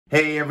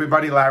Hey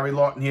everybody, Larry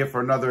Lawton here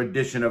for another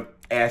edition of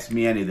Ask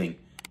Me Anything.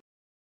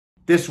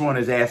 This one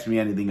is Ask Me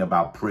Anything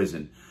about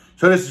prison.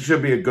 So this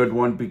should be a good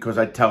one because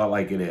I tell it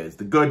like it is.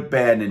 The good,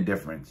 bad, and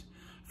indifference.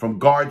 From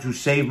guards who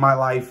saved my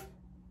life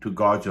to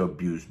guards who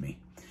abused me.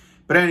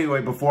 But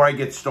anyway, before I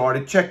get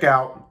started, check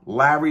out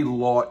Larry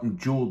Lawton,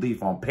 Jewel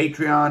Thief on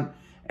Patreon.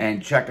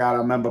 And check out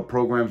our member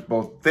programs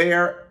both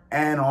there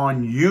and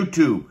on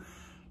YouTube.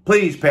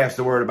 Please pass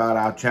the word about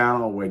our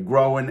channel. We're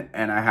growing,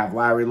 and I have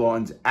Larry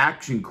Lawton's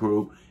Action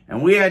Crew.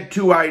 And we had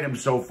 2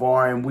 items so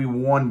far, and we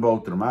won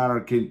both of them. I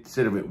don't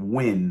consider it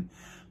win,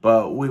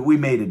 but we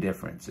made a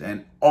difference.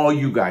 And all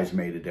you guys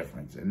made a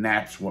difference. And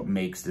that's what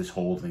makes this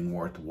whole thing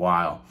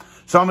worthwhile.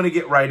 So I'm going to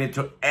get right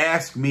into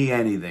Ask Me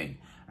Anything.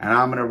 And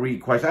I'm going to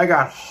read questions. I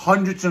got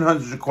hundreds and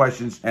hundreds of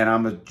questions, and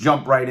I'm going to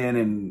jump right in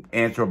and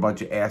answer a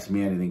bunch of Ask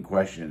Me Anything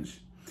questions.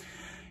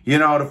 You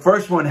know, the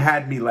first one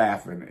had me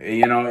laughing.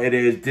 You know, it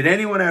is, did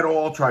anyone at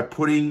all try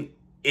putting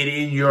it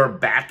in your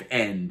back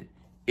end?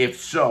 If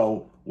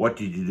so, what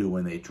did you do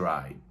when they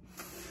tried?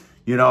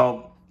 You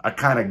know, I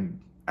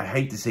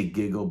hate to say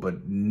giggle, but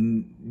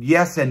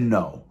yes and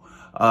no.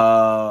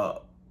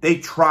 They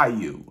try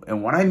you.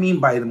 And what I mean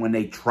by when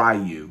they try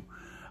you,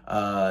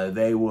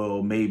 they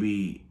will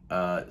maybe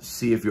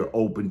see if you're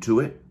open to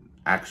it,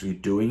 actually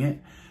doing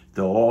it.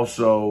 They'll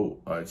also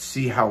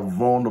see how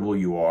vulnerable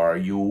you are. Are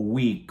you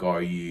weak?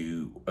 Are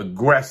you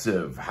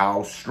aggressive?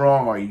 How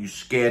strong are you?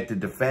 Scared to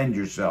defend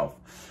yourself?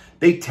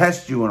 They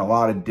test you in a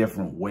lot of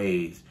different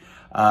ways.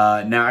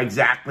 Now,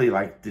 exactly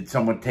like, did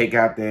someone take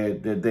out their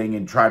thing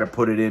and try to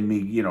put it in me,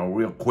 you know,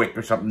 real quick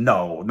or something?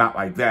 No, not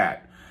like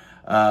that.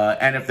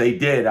 And if they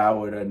did, I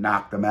would have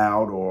knocked them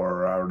out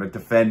or would have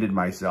defended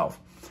myself.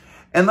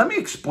 And let me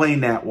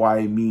explain why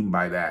I mean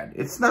by that.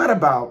 It's not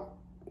about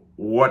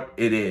what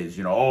it is.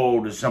 You know,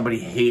 oh, does somebody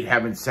hate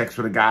having sex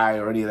with a guy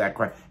or any of that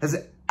crap? It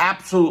has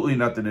absolutely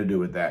nothing to do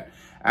with that.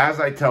 As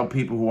I tell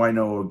people who I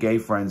know are gay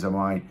friends of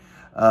mine,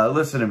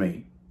 listen to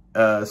me.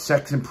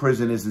 Sex in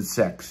prison isn't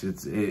sex.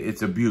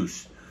 It's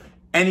abuse.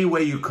 Any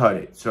way you cut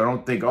it. So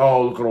don't think,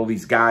 oh, look at all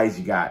these guys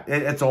you got.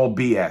 It's all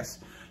BS.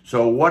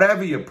 So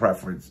whatever your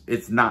preference,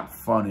 it's not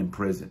fun in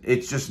prison.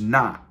 It's just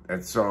not.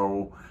 And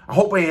so I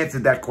hope I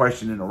answered that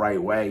question in the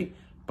right way.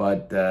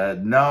 But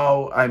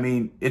no, I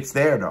mean, it's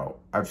there though.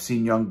 I've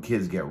seen young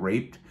kids get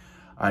raped.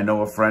 I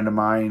know a friend of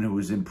mine who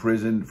was in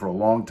prison for a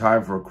long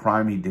time for a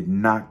crime he did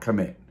not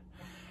commit.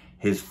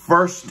 His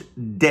first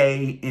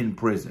day in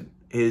prison.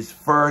 His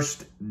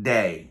first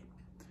day,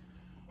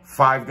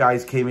 5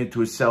 guys came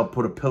into his cell,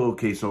 put a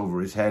pillowcase over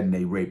his head, and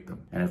they raped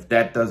him. And if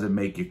that doesn't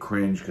make you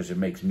cringe, because it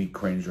makes me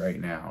cringe right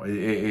now,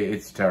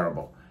 it's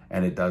terrible,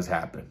 and it does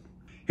happen.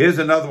 Here's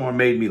another one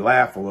made me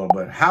laugh a little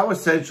bit. How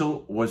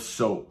essential was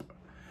soap?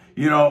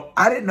 You know,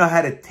 I didn't know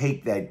how to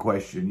take that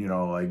question, you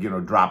know, like, you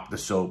know, drop the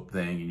soap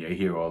thing, and you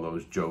hear all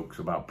those jokes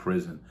about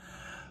prison.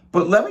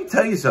 But let me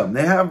tell you something.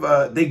 They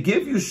have, they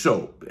give you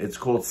soap. It's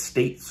called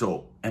state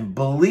soap. And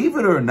believe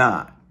it or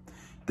not,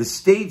 the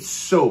state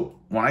soap,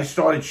 when I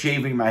started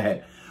shaving my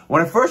head,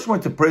 when I first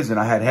went to prison,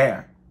 I had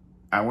hair.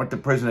 I went to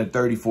prison at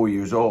 34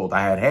 years old.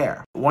 I had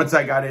hair. Once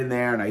I got in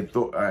there and I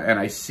thought, and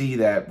I see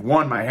that,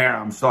 one, my hair,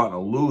 I'm starting to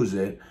lose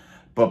it.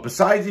 But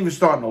besides even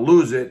starting to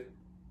lose it,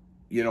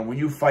 you know, when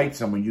you fight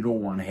someone, you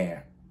don't want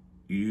hair.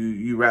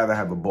 You rather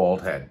have a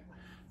bald head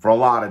for a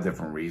lot of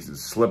different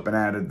reasons. Slipping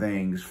out of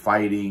things,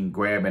 fighting,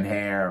 grabbing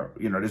hair.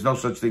 You know, there's no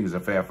such thing as a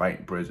fair fight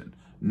in prison.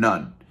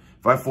 None.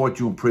 If I fought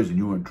you in prison,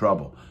 you were in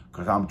trouble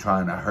because I'm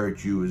trying to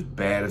hurt you as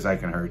bad as I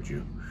can hurt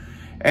you.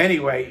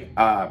 Anyway,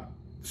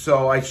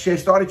 so I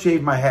started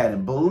shaving my head.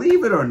 And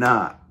believe it or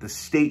not, the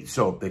state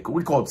soap,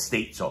 we call it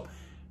state soap.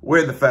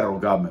 We're in the federal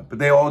government.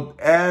 But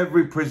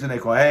every prison they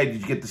call, hey,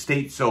 did you get the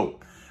state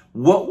soap?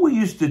 What we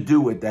used to do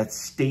with that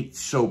state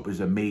soap is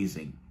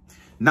amazing.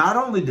 Not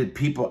only did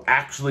people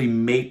actually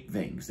make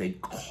things,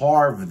 they'd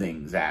carve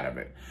things out of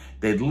it.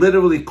 They'd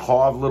literally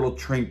carve little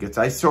trinkets.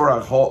 I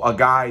saw a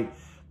guy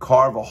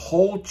carve a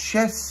whole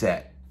chess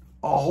set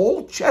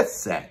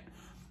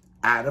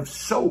out of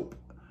soap,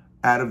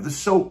 out of the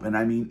soap. And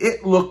I mean,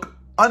 it looked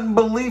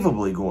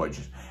unbelievably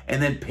gorgeous.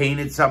 And then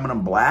painted some of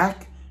them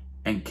black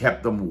and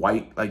kept them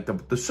white like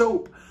the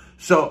soap.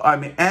 So, I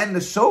mean, and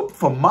the soap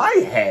for my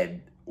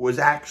head was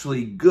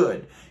actually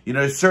good. You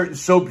know, there's certain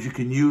soaps you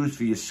can use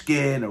for your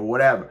skin or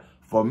whatever.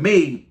 For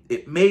me,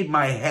 it made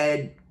my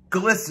head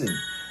glisten.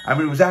 I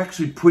mean, it was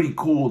actually pretty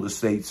cool, the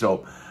state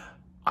soap.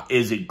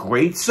 Is it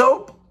great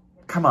soap?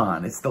 Come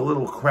on, it's the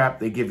little crap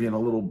they give you in a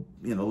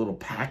little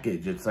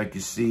package. It's like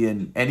you see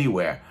in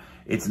anywhere.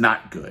 It's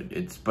not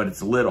good, but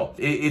it's little.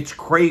 It's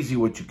crazy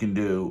what you can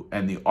do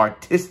and the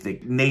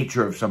artistic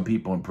nature of some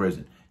people in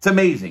prison. It's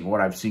amazing what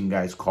I've seen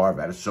guys carve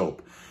out of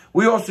soap.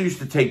 We also used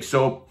to take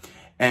soap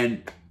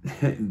and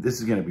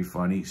this is going to be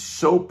funny.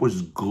 Soap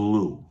was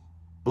glue.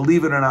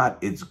 Believe it or not,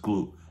 it's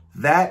glue.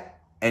 That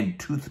and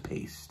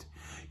toothpaste.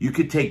 You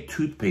could take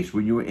toothpaste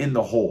when you were in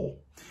the hole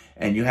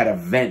and you had a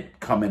vent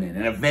coming in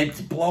and a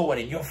vent's blowing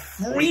and you're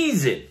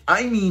freezing.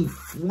 I mean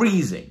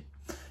freezing.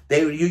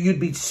 You'd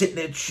be sitting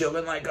there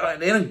chilling like, oh,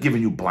 they aren't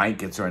giving you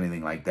blankets or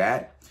anything like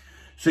that.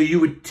 So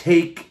you would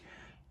take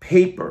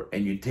paper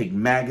and you'd take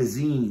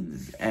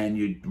magazines and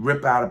you'd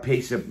rip out a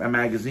piece of a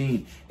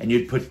magazine and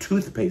you'd put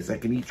toothpaste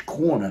like in each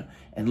corner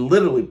and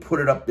literally put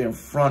it up there in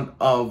front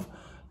of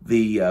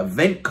the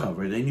vent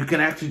cover. Then you can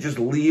actually just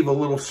leave a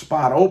little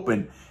spot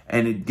open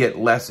and it'd get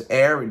less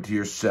air into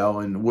your cell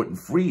and wouldn't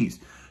freeze.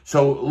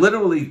 So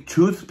literally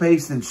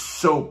toothpaste and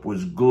soap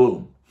was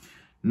glue.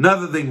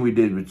 Another thing we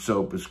did with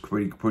soap is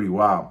pretty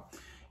wild.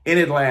 In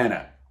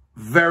Atlanta,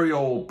 very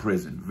old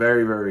prison,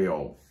 very, very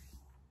old.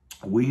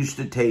 We used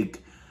to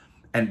take,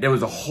 and there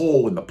was a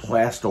hole in the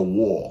plaster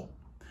wall.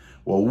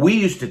 Well, we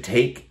used to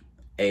take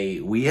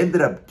we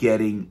ended up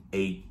getting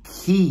a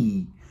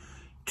key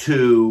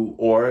to,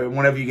 or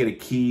whenever you get a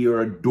key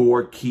or a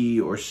door key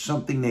or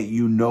something that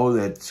you know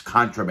that's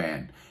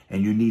contraband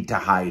and you need to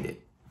hide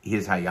it.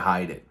 Here's how you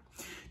hide it.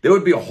 There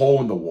would be a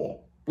hole in the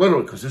wall,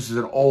 literally, because this is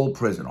an old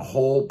prison, a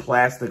whole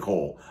plastic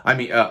hole. I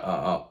mean,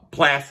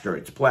 plaster,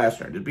 it's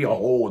plaster. There'd be a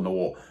hole in the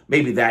wall,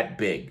 maybe that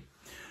big.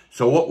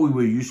 So what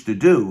we used to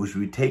do was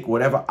we'd take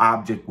whatever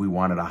object we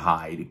wanted to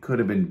hide. It could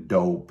have been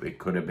dope. It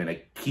could have been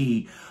a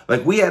key.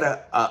 Like we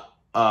had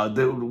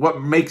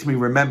what makes me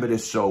remember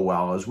this so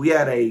well is we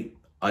had a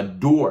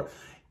door.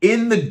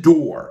 In the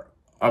door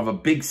of a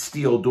big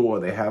steel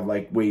door, they have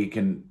like where you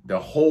can, the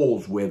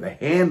holes where the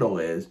handle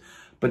is,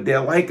 but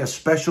they're like a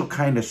special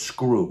kind of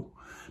screw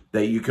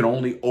that you can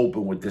only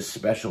open with this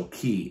special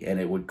key and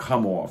it would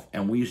come off.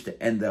 And we used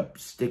to end up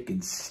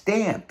sticking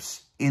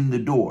stamps in the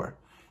door.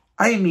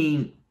 I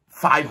mean,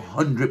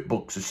 500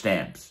 books of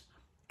stamps.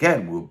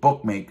 Again, we were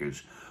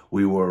bookmakers.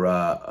 We were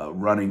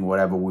running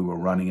whatever we were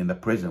running in the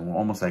prison. We're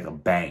almost like a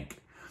bank.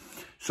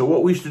 So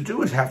what we used to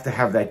do is have to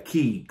have that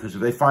key, because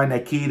if they find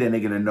that key, then they're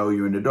going to know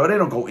you're in the door. They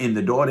don't go in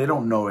the door. They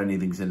don't know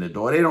anything's in the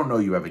door. They don't know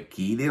you have a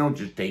key. They don't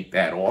just take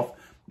that off.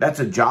 That's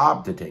a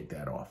job to take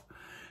that off.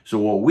 So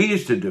what we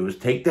used to do is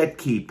take that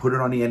key, put it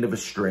on the end of a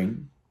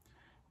string,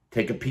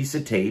 take a piece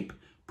of tape,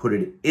 put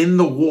it in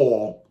the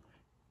wall,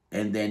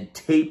 and then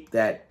tape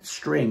that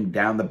string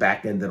down the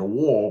back end of the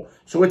wall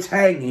so it's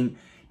hanging.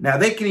 Now,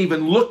 they can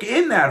even look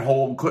in that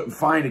hole and couldn't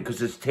find it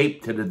because it's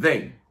taped to the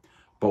thing.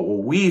 But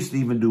what we used to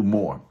even do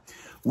more,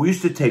 we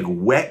used to take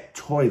wet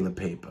toilet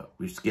paper.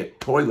 We used to get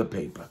toilet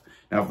paper.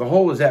 Now, if the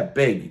hole is that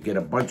big, you get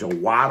a bunch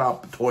of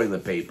wad-up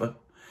toilet paper,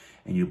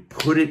 and you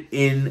put it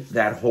in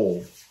that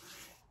hole,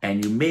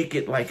 and you make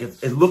it like,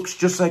 it looks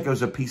just like it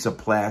was a piece of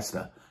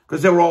plaster.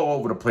 Because they're all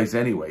over the place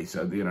anyway.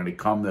 So, you know, they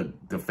come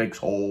to fix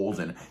holes.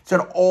 And it's an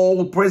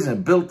old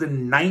prison built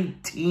in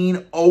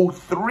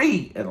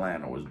 1903,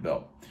 Atlanta was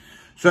built.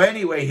 So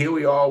anyway, here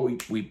we are.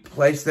 We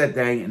place that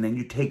thing, and then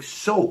you take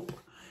soap,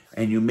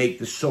 and you make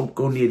the soap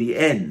go near the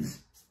ends.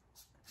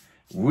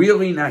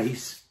 Really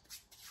nice.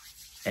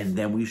 And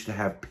then we used to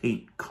have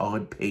paint,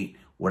 colored paint,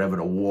 whatever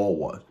the wall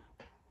was.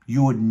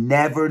 You would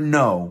never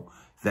know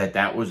that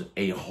that was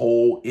a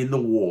hole in the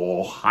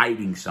wall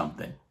hiding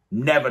something.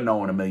 Never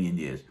know in a million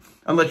years.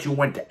 Unless you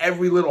went to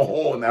every little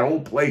hole in that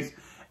whole place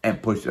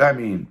and pushed it. I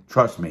mean,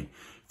 trust me,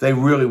 if they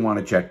really want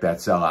to check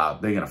that cell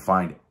out, they're going to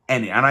find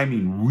any. And I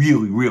mean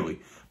really, really.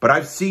 But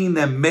I've seen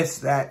them miss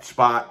that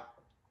spot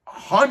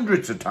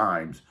hundreds of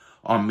times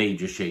on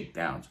major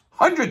shakedowns.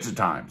 Hundreds of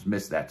times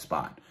miss that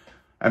spot.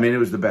 I mean, it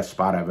was the best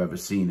spot I've ever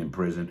seen in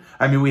prison.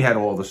 I mean, we had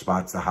all the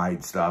spots to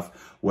hide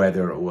stuff,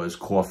 whether it was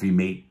coffee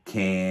mate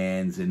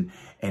cans and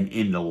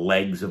in the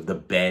legs of the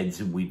beds,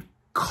 and we'd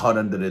cut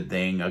under the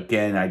thing.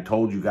 Again, I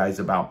told you guys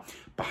about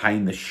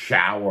behind the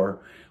shower.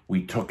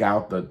 We took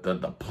out the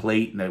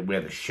plate and where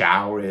the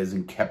shower is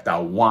and kept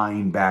our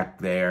wine back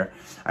there.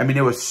 I mean,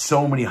 there were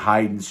so many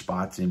hiding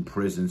spots in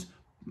prisons.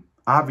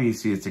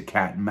 Obviously, it's a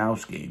cat and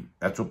mouse game.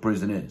 That's what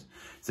prison is.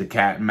 It's a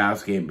cat and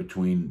mouse game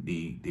between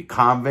the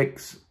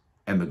convicts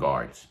and the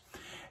guards.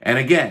 And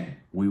again,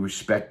 we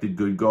respected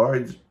good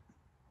guards.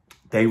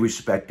 They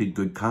respected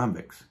good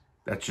convicts.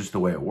 That's just the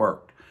way it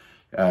worked.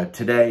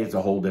 Today, it's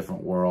a whole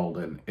different world,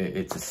 and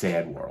it's a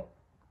sad world.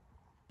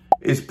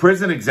 Is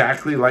prison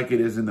exactly like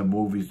it is in the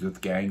movies with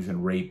gangs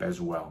and rape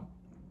as well?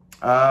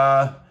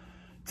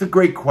 It's a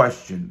great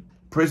question.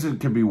 Prison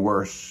can be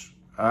worse.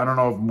 I don't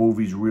know if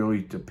movies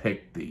really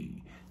depict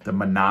the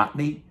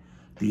monotony,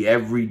 the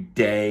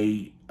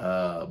everyday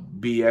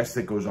BS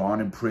that goes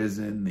on in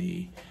prison,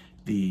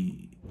 the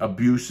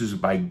abuses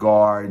by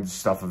guards,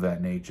 stuff of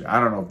that nature. I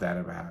don't know if that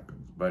ever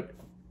happens, but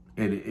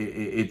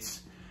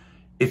it's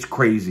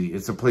crazy.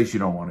 It's a place you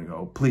don't want to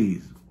go.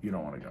 Please, you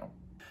don't want to go.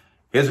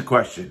 Here's a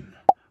question.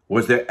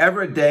 Was there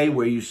ever a day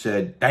where you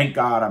said, thank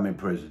God I'm in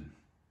prison?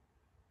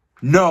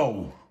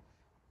 No.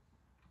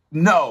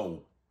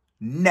 No.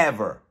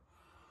 Never.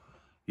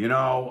 You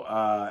know,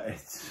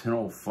 it's an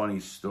old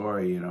funny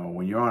story. You know,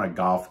 when you're on a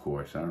golf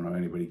course, I don't know if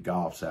anybody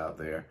golfs out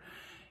there.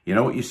 You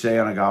know what you say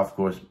on a golf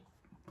course?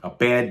 A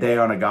bad day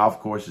on a golf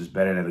course is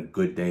better than a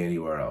good day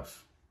anywhere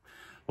else.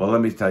 Well,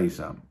 let me tell you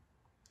something.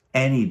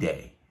 Any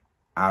day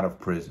out of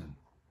prison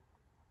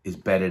is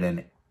better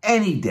than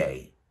any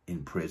day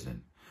in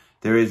prison.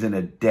 There isn't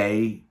a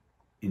day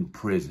in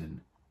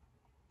prison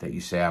that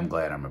you say, I'm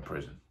glad I'm in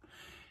prison.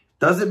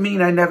 Doesn't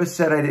mean I never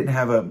said I didn't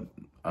have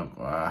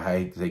I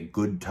hate to say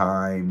good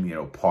time, you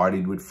know,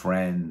 partied with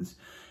friends.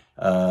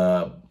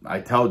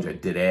 I told you, I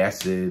did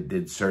acid,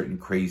 did certain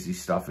crazy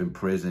stuff in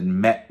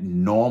prison, met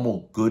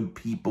normal, good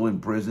people in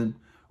prison,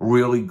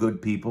 really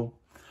good people.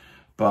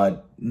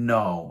 But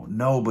no,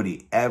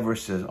 nobody ever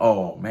says,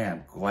 oh, man,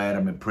 I'm glad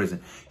I'm in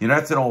prison. You know,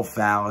 that's an old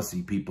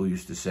fallacy people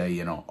used to say,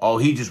 you know, oh,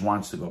 he just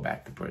wants to go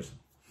back to prison.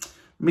 Let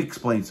me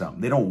explain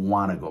something. They don't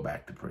want to go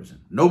back to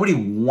prison. Nobody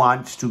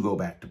wants to go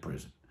back to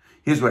prison.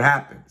 Here's what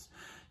happens.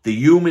 The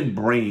human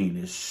brain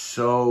is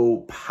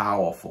so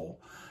powerful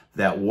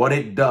that what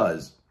it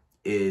does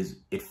is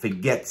it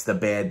forgets the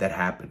bad that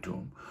happened to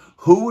them.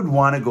 Who would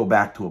want to go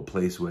back to a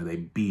place where they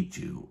beat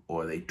you,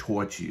 or they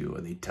torture you,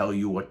 or they tell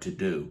you what to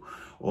do,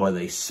 or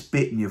they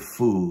spit in your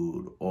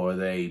food, or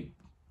they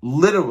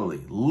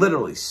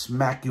literally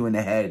smack you in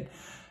the head,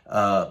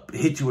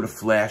 hit you with a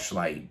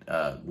flashlight,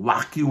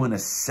 lock you in a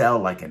cell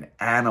like an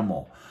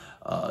animal,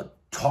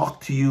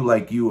 talk to you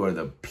like you are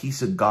the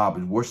piece of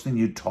garbage, worse than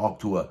you talk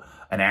to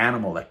an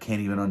animal that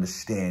can't even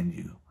understand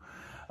you?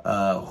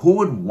 Who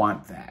would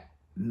want that?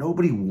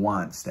 Nobody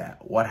wants that.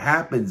 What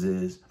happens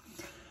is,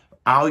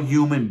 our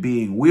human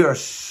being, we are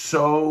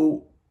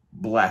so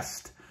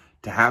blessed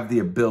to have the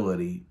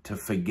ability to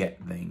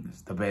forget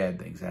things, the bad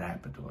things that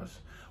happen to us,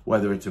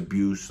 whether it's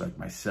abuse like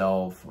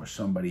myself or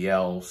somebody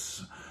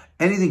else.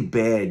 Anything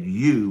bad,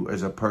 you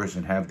as a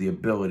person have the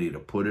ability to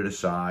put it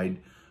aside,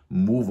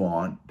 move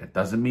on. That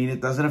doesn't mean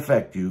it doesn't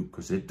affect you,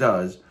 because it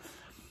does.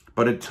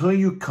 But until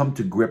you come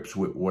to grips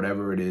with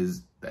whatever it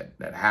is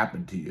that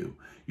happened to you,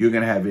 you're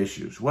going to have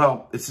issues.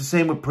 Well, it's the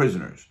same with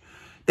prisoners.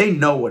 They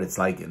know what it's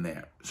like in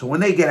there. So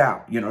when they get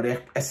out, you know,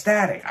 they're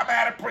ecstatic. I'm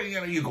out of prison. You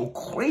know, you go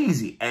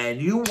crazy.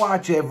 And you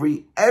watch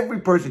every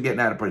person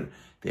getting out of prison.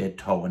 They're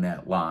towing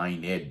that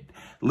line.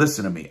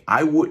 Listen to me.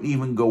 I wouldn't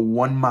even go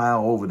 1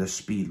 mile over the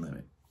speed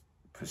limit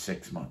for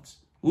 6 months.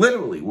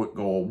 Literally would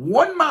go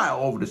 1 mile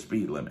over the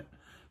speed limit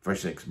for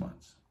 6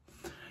 months.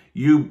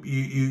 You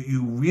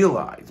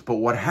realize, but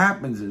what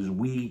happens is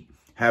we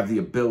have the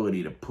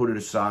ability to put it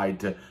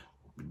aside.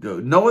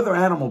 No other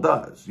animal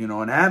does. You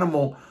know, an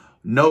animal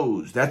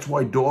knows. That's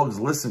why dogs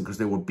listen, because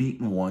they were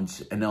beaten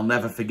once and they'll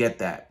never forget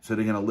that. So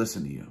they're going to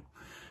listen to you.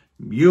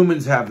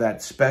 Humans have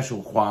that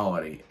special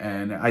quality,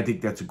 and I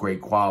think that's a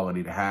great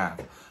quality to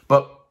have.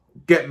 But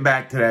getting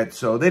back to that,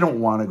 so they don't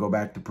want to go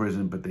back to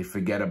prison, but they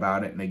forget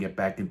about it and they get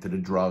back into the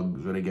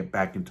drugs, or they get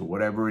back into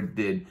whatever it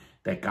did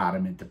that got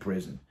them into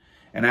prison.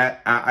 And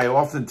I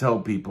often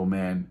tell people,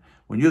 man,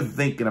 when you're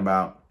thinking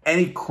about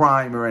any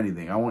crime or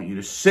anything, I want you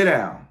to sit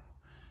down,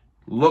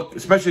 look,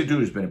 especially a dude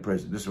who's been in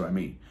prison. This is what I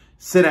mean.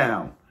 Sit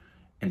down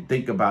and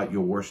think about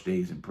your worst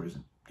days in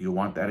prison. Do you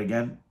want that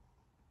again?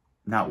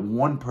 Not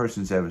one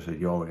person's ever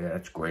said, yo, yeah,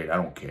 that's great, I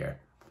don't care.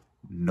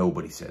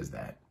 Nobody says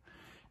that.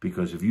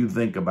 Because if you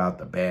think about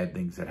the bad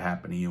things that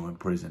happen to you in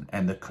prison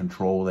and the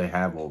control they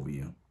have over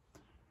you,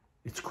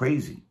 it's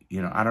crazy.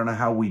 You know, I don't know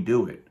how we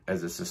do it.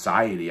 As a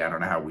society, I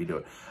don't know how we do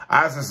it.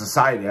 As a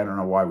society, I don't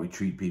know why we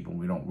treat people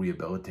and we don't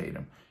rehabilitate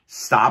them.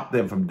 Stop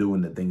them from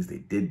doing the things they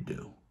did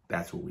do.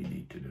 That's what we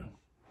need to do.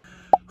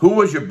 Who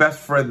was your best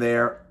friend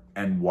there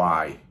and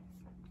why?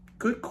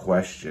 Good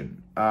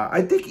question.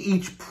 I think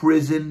each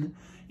prison,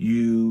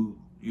 you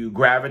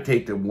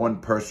gravitate to one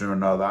person or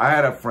another. I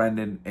had a friend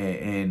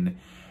in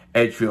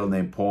Edgefield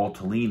named Paul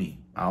Tellini.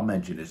 I'll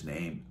mention his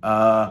name.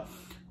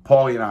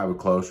 Paulie and I were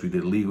close. We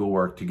did legal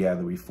work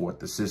together. We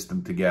fought the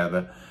system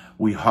together.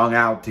 We hung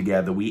out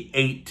together. We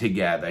ate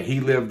together.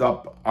 He lived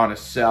up on a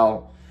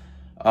cell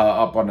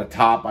up on the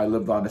top. I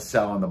lived on a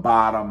cell on the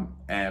bottom.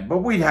 But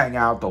we'd hang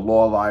out at the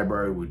law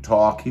library. We'd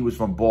talk. He was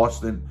from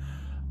Boston.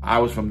 I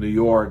was from New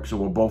York. So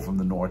we're both from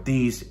the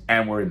Northeast.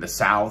 And we're in the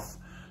South.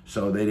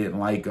 So they didn't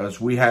like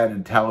us. We had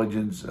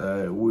intelligence.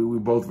 We were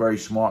both very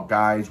smart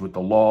guys with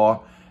the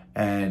law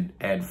and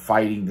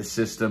fighting the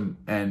system.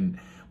 And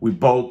we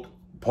both...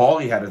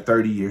 Paulie had a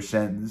 30-year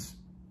sentence.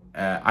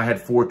 I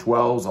had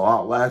 412s, a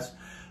lot less.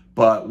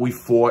 But we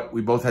fought.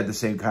 We both had the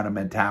same kind of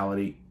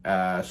mentality.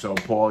 So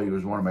Paulie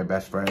was one of my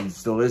best friends.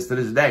 Still is to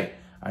this day.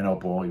 I know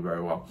Paulie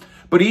very well.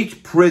 But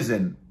each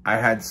prison, I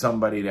had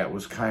somebody that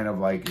was kind of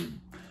like,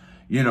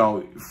 you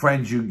know,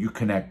 friends you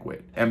connect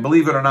with. And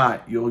believe it or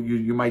not,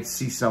 you might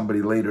see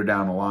somebody later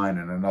down the line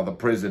in another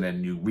prison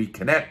and you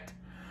reconnect.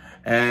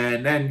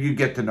 And then you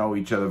get to know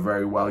each other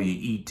very well. You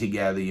eat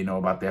together. You know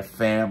about their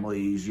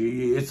families.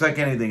 It's like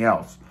anything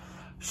else.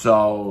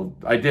 So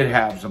I did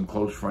have some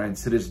close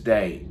friends to this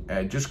day.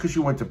 Just because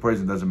you went to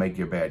prison doesn't make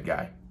you a bad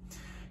guy.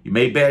 You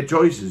made bad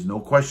choices. No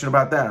question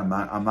about that. I'm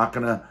not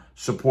going to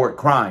support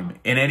crime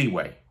in any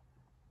way.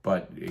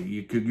 But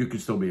you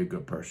could still be a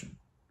good person.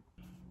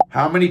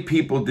 How many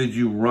people did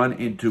you run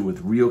into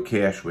with real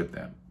cash with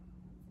them?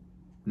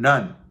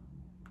 None.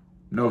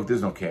 No,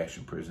 there's no cash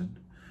in prison.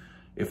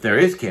 If there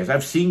is cash,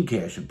 I've seen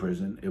cash in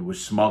prison. It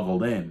was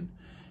smuggled in,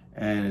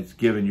 and it's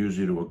given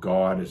usually to a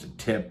guard as a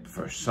tip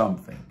for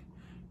something.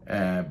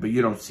 But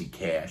you don't see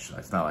cash.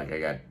 It's not like I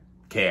got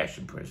cash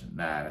in prison.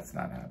 Nah, that's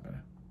not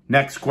happening.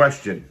 Next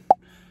question.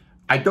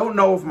 I don't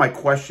know if my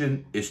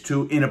question is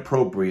too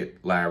inappropriate,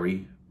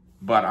 Larry,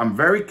 But I'm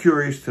very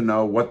curious to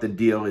know what the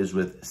deal is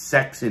with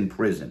sex in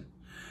prison.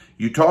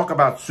 You talk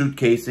about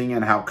suitcasing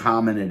and how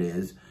common it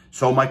is.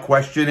 So my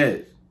question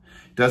is,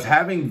 does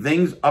having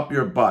things up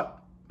your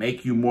butt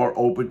make you more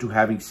open to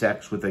having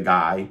sex with a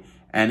guy?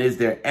 And is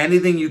there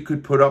anything you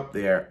could put up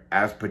there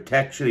as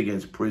protection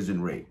against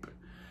prison rape?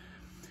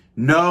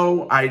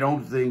 No, I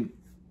don't think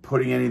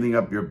putting anything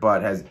up your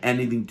butt has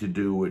anything to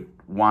do with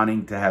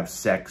wanting to have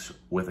sex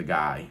with a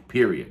guy,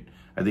 period.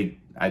 I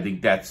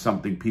think that's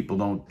something people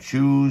don't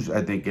choose.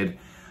 I think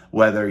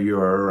whether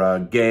you're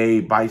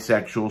gay,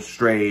 bisexual,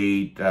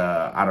 straight,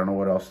 I don't know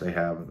what else they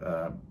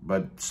have,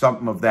 but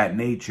something of that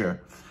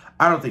nature,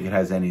 I don't think it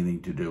has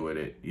anything to do with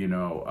it. You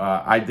know,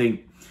 I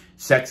think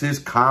sex is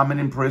common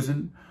in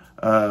prison.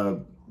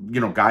 You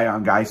know, guy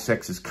on guy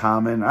sex is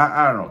common.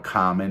 I don't know,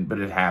 common, but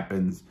it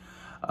happens.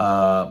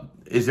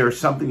 Is there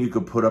something you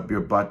could put up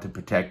your butt to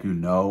protect you?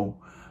 No,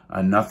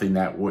 nothing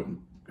that wouldn't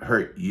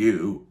hurt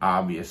you,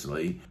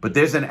 obviously. But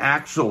there's an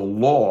actual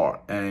law,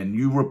 and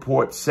you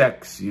report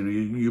sex, you know,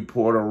 you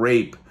report a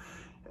rape,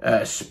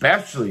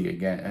 especially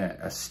against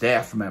a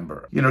staff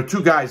member. You know,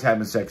 two guys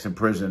having sex in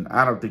prison,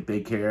 I don't think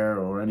they care,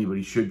 or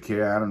anybody should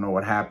care. I don't know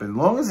what happened. As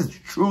long as it's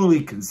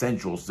truly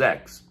consensual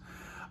sex.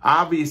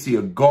 Obviously,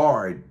 a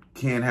guard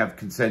can't have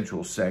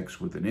consensual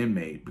sex with an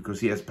inmate because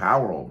he has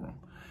power over him.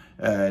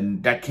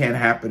 And that can't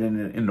happen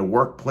in the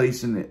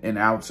workplace and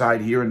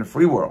outside here in the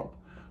free world.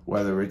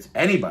 Whether it's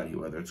anybody,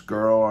 whether it's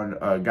girl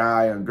or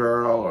guy or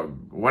girl or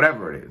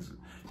whatever it is,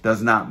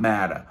 does not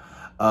matter.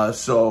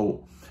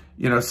 So,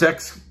 you know,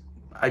 sex,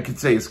 I could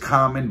say is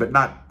common, but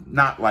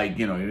not like,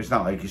 you know, it's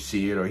not like you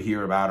see it or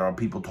hear about it or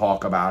people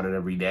talk about it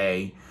every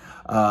day.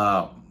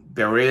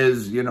 There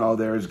is, you know,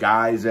 there's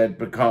guys that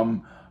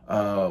become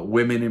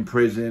women in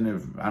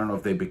prison. I don't know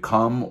if they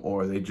become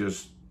or they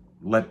just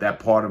let that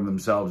part of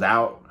themselves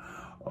out.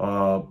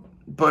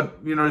 But,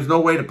 you know, there's no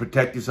way to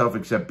protect yourself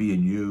except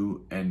being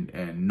you,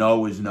 and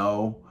no is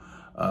no.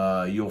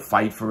 You'll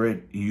fight for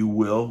it. You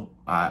will.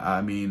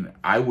 I mean,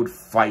 I would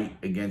fight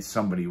against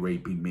somebody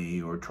raping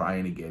me or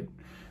trying to get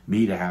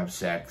me to have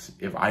sex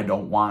if I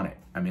don't want it.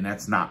 I mean,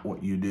 that's not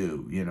what you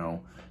do, you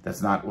know.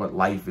 That's not what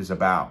life is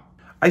about.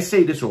 I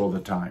say this all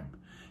the time.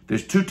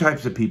 There's two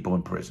types of people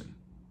in prison.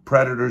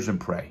 Predators and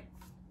prey.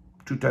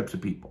 Two types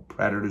of people.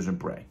 Predators and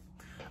prey.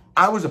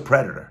 I was a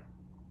predator.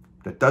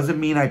 That doesn't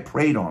mean I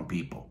preyed on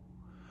people.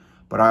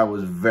 But I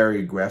was very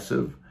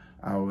aggressive.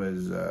 I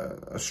was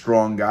a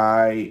strong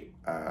guy.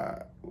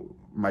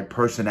 My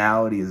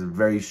personality is a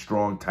very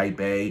strong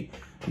type A.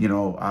 You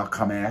know, I'll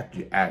come at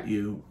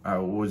you. I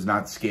was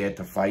not scared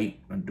to fight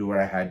and do what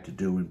I had to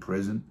do in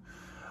prison.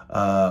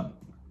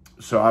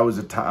 So I was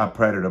a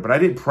predator, but I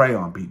didn't prey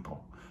on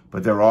people.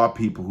 But there are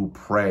people who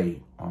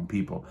prey on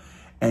people.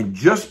 And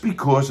just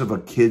because of a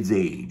kid's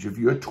age, if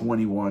you're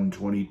 21,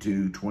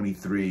 22,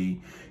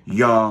 23,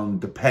 young,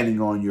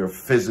 depending on your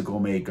physical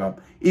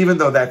makeup, even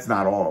though that's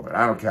not all of it.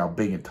 I don't care how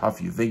big and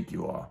tough you think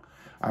you are.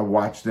 I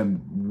watched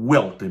them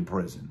wilt in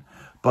prison.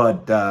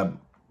 But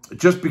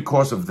just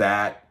because of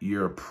that,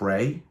 you're a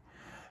prey,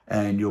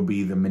 and you'll be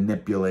either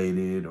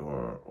manipulated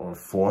or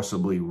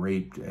forcibly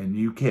raped. And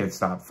you can't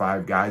stop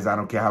five guys. I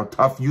don't care how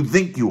tough you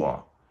think you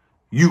are.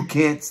 You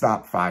can't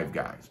stop five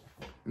guys.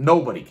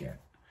 Nobody can.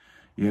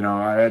 You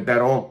know,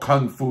 that old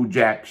Kung Fu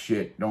Jack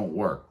shit don't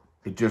work.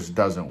 It just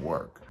doesn't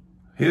work.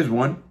 Here's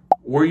one.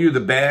 Were you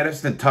the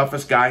baddest and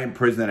toughest guy in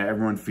prison that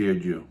everyone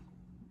feared you?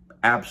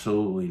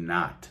 Absolutely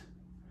not.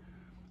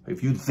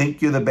 If you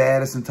think you're the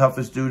baddest and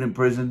toughest dude in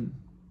prison,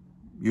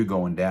 you're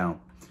going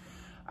down.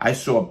 I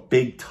saw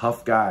big,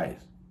 tough guys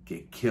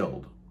get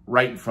killed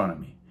right in front of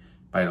me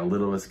by the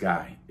littlest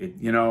guy.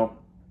 You know,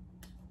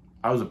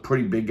 I was a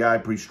pretty big guy,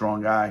 pretty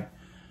strong guy.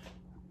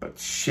 But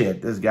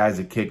shit, there's guys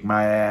that kick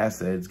my ass.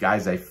 There's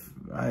guys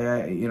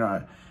you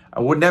know,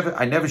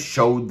 I never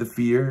showed the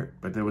fear,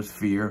 but there was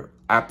fear.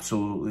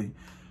 Absolutely.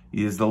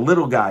 It's the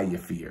little guy you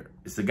fear.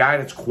 It's the guy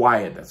that's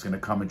quiet that's going to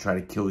come and try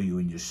to kill you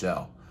in your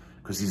cell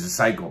because he's a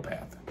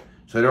psychopath.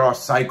 So there are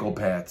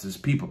psychopaths. There's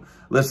people.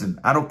 Listen,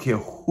 I don't care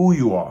who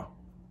you are.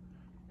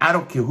 I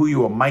don't care who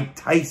you are. Mike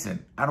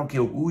Tyson. I don't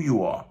care who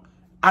you are.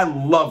 I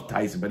love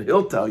Tyson, but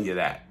he'll tell you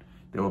that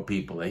there were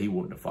people that he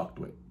wouldn't have fucked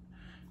with.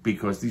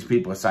 Because these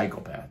people are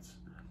psychopaths.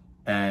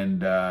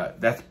 And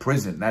that's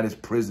prison. That is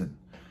prison.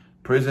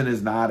 Prison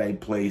is not a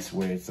place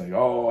where it's like,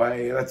 oh,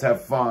 hey, let's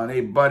have fun.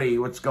 Hey, buddy,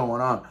 what's going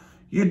on?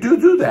 You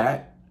do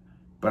that.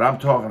 But I'm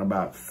talking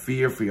about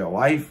fear for your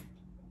life.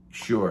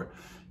 Sure.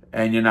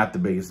 And you're not the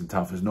biggest and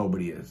toughest.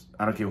 Nobody is.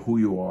 I don't care who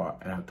you are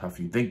and how tough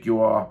you think you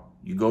are.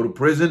 You go to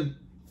prison,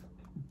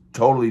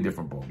 totally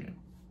different ballgame.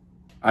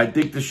 I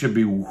think this should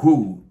be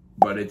who.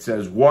 But it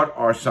says, what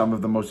are some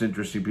of the most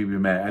interesting people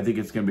you've met? I think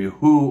it's going to be,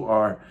 who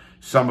are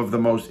some of the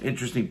most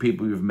interesting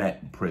people you've met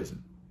in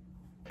prison?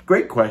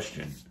 Great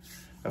question.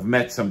 I've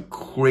met some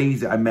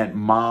crazy, I met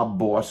mob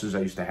bosses I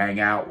used to hang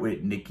out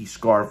with, Nicky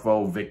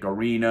Scarfo, Vic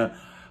Arena,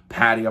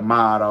 Patty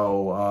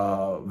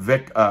Amato,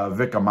 Vic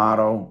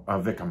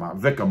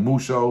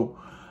Amuso.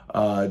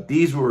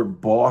 These were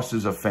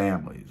bosses of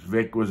families.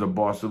 Vic was a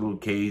boss of Little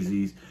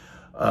Casey's.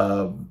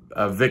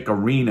 Vic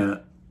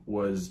Arena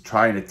was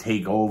trying to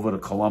take over the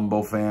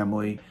Colombo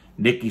family.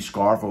 Nicky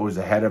Scarfo was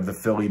the head of the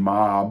Philly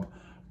mob,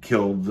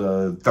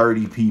 killed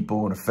 30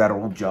 people and a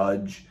federal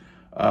judge.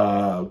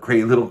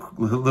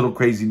 Little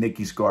crazy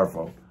Nicky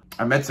Scarfo.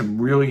 I met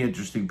some really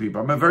interesting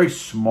people. I met very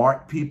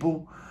smart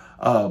people,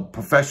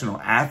 professional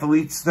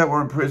athletes that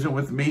were in prison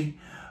with me.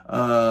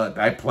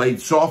 I played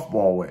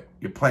softball with.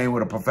 You're playing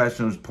with a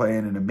professional who's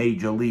playing in the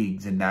major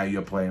leagues, and now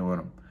you're playing with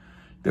them.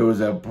 There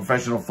was a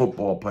professional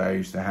football player I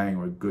used to hang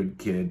with, good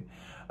kid.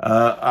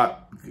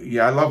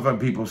 Yeah, I love when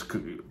people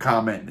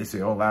comment and they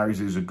say, oh,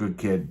 Larry's is a good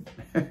kid.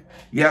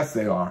 Yes,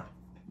 they are.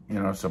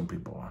 You know, some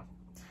people are.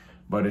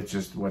 But it's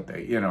just what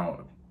they, you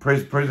know,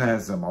 prison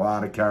has a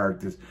lot of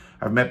characters.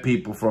 I met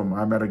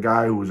a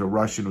guy who was a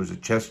Russian, who was a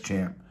chess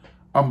champ.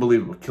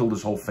 Unbelievable, killed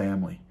his whole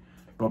family.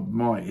 But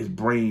his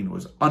brain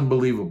was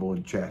unbelievable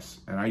in chess.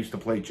 And I used to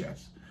play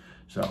chess.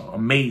 So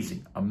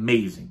amazing,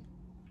 amazing.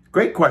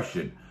 Great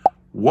question.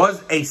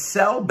 Was a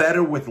cell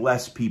better with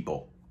less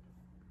people?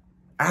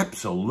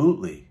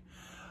 Absolutely.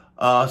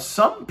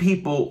 Some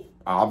people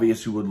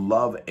obviously would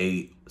love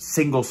a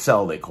single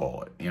cell, they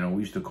call it. You know,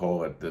 we used to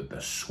call it the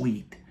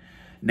suite.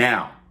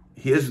 Now,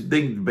 here's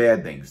the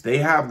bad things. They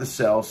have the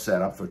cells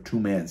set up for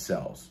two-man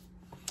cells.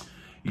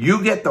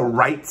 You get the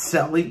right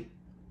cellie,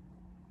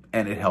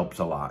 and it helps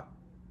a lot.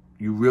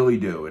 You really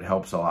do. It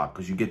helps a lot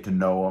because you get to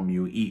know them.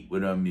 You eat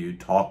with them. You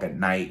talk at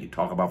night. You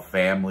talk about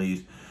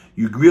families.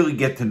 You really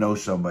get to know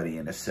somebody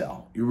in a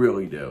cell. You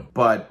really do.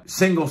 But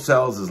single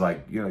cells is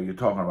like, you know, you're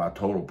talking about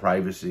total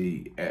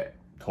privacy.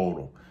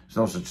 Total. There's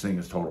no such thing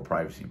as total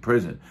privacy in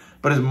prison.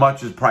 But as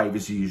much as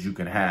privacy as you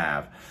can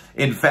have.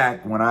 In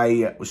fact, when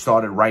I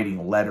started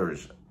writing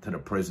letters to the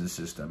prison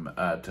system,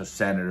 to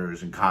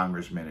senators and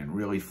congressmen, and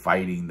really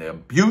fighting the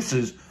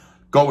abuses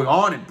going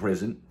on in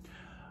prison,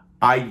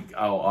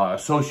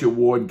 Associate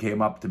Warden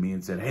came up to me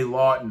and said, hey,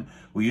 Lawton,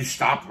 will you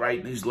stop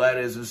writing these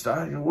letters and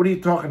stuff? What are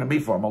you talking to me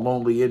for? I'm a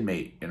lonely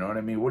inmate. You know what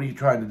I mean? What are you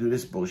trying to do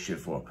this bullshit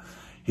for?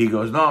 He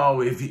goes,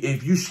 no,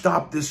 if you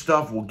stop this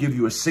stuff, we'll give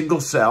you a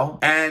single cell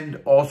and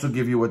also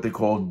give you what they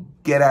call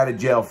get out of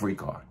jail free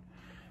card.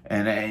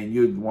 And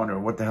you'd wonder,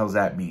 what the hell does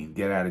that mean?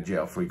 Get out of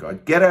jail free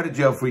card. Get out of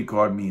jail free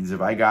card means if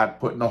I got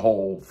put in the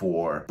hole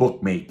for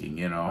bookmaking,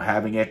 you know,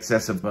 having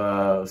excessive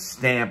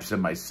stamps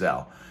in my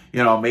cell.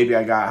 You know, maybe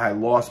I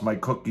lost my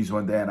cookies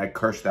one day and I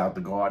cursed out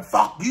the guard.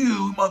 Fuck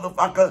you,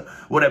 motherfucker.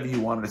 Whatever you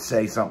wanted to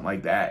say, something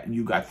like that. And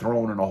you got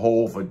thrown in a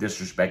hole for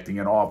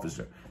disrespecting an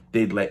officer.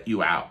 They'd let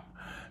you out.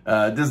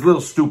 There's little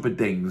stupid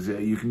things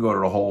you can go to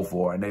the hole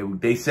for.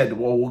 And they said,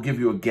 well, we'll give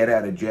you a get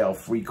out of jail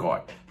free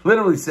card.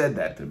 Literally said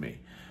that to me.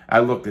 I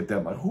looked at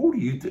them like, who do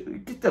you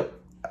get the...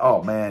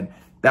 Oh, man.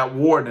 That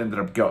warden ended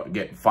up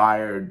getting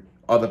fired.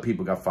 Other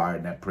people got fired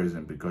in that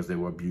prison because they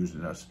were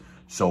abusing us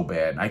so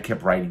bad. And I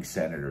kept writing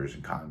senators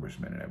and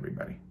congressmen and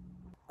everybody.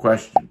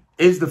 Question.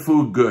 Is the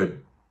food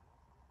good?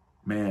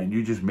 Man,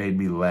 you just made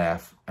me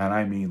laugh. And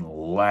I mean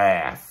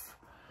laugh.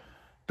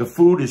 The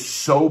food is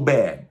so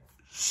bad.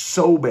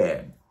 So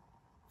bad.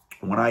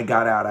 When I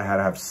got out, I had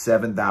to have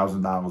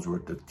 $7,000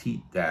 worth of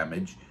teeth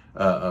damage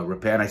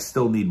repair. And I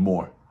still need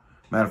more.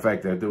 Matter of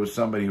fact, there was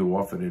somebody who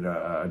offered it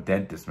a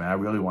dentist, man. I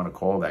really want to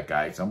call that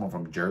guy. Someone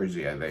from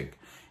Jersey, I think.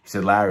 He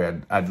said,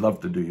 Larry, I'd love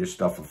to do your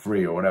stuff for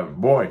free or whatever.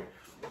 Boy,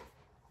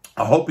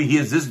 I hope he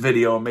hears this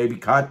video and maybe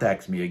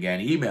contacts me again,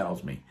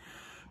 emails me.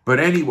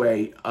 But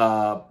anyway,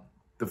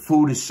 the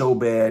food is so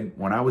bad.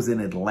 When I was in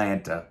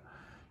Atlanta,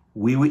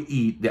 we would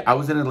eat. I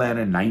was in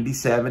Atlanta in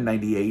 97,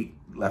 98,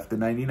 left in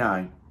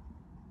 99.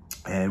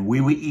 And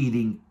we were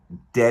eating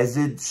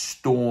Desert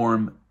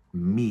Storm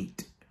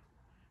meat.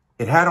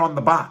 It had on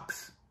the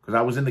box, because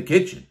I was in the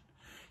kitchen,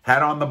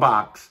 had on the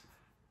box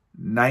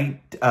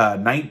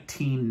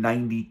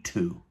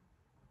 1992.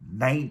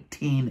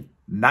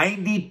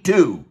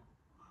 1992.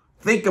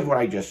 Think of what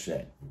I just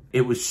said. It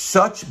was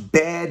such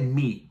bad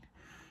meat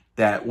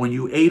that when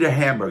you ate a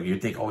hamburger,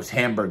 you'd think, oh, it's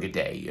hamburger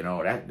day. You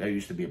know, that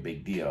used to be a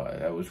big deal.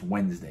 That was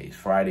Wednesdays.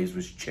 Fridays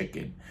was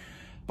chicken.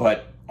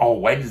 But, oh,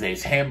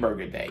 Wednesday's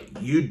hamburger day.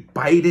 You'd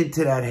bite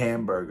into that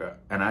hamburger,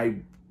 and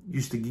I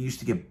used to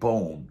get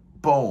bone.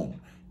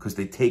 Because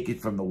they take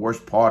it from the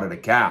worst part of the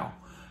cow.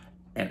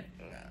 And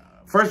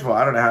first of all,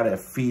 I don't know how they're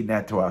feeding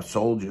that to our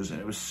soldiers. And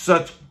it was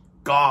such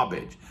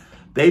garbage.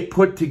 They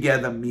put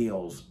together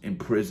meals in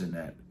prison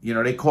that, you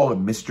know, they call it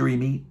mystery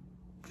meat.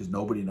 Because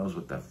nobody knows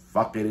what the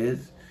fuck it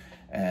is.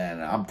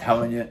 And I'm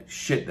telling you,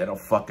 shit that'll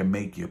fucking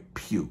make you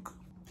puke.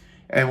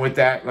 And with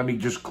that, let me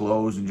just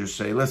close and just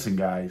say, listen,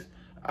 guys,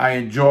 I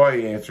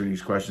enjoy answering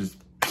these questions.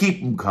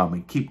 Keep them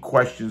coming. Keep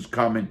questions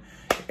coming.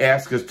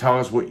 Ask us, tell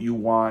us what you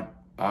want.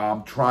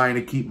 I'm trying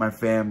to keep my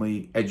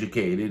family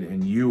educated,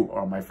 and you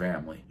are my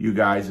family. You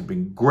guys have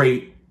been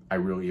great. I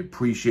really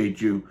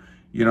appreciate you.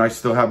 You know, I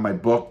still have my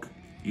book.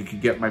 You can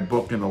get my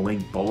book in the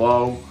link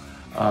below.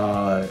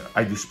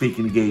 I do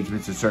speaking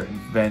engagements at certain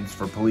events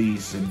for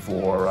police and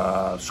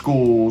for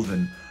schools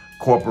and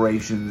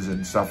corporations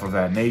and stuff of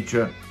that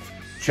nature.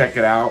 Check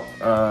it out,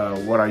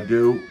 what I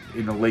do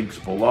in the links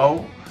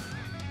below.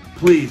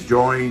 Please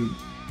join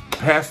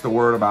pass the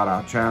word about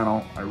our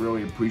channel. I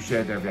really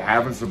appreciate that. If you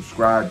haven't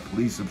subscribed,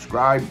 please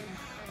subscribe.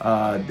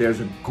 There's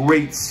a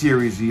great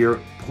series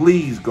here.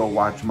 Please go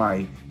watch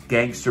my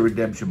Gangster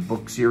Redemption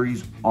book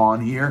series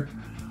on here.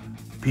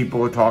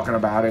 People are talking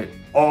about it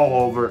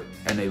all over,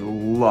 and they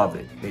love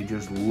it. They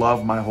just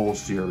love my whole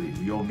series.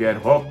 You'll get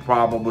hooked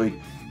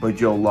probably,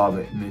 but you'll love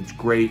it. And it's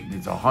great.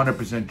 It's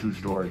 100% true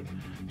story.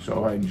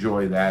 So I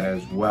enjoy that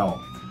as well.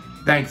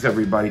 Thanks,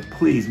 everybody.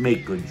 Please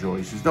make good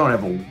choices. Don't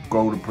ever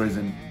go to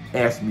prison.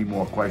 Ask me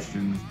more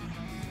questions.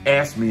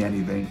 Ask me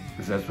anything,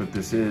 because that's what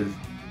this is.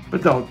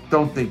 But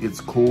don't think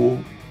it's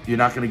cool. You're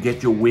not going to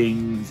get your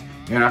wings.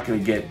 You're not going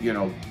to get, you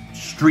know,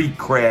 street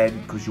cred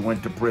because you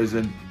went to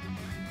prison.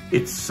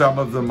 It's some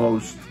of the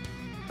most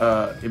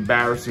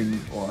embarrassing,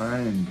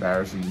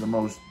 the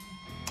most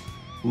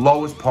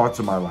lowest parts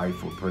of my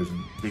life were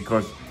prison,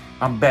 because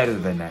I'm better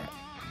than that.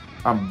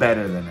 I'm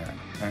better than that.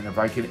 And if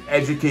I can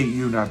educate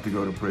you not to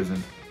go to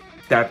prison,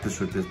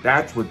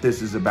 that's what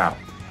this is about.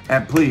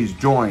 And please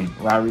join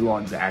Larry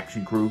Lawton's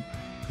action crew,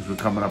 because we're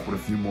coming up with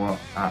a few more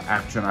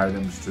action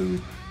items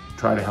to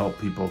try to help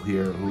people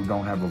here who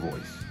don't have a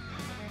voice.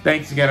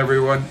 Thanks again,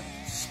 everyone.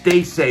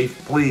 Stay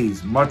safe,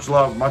 please. Much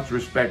love, much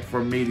respect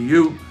from me to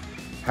you.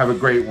 Have a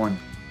great one.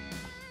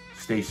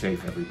 Stay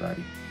safe,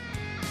 everybody.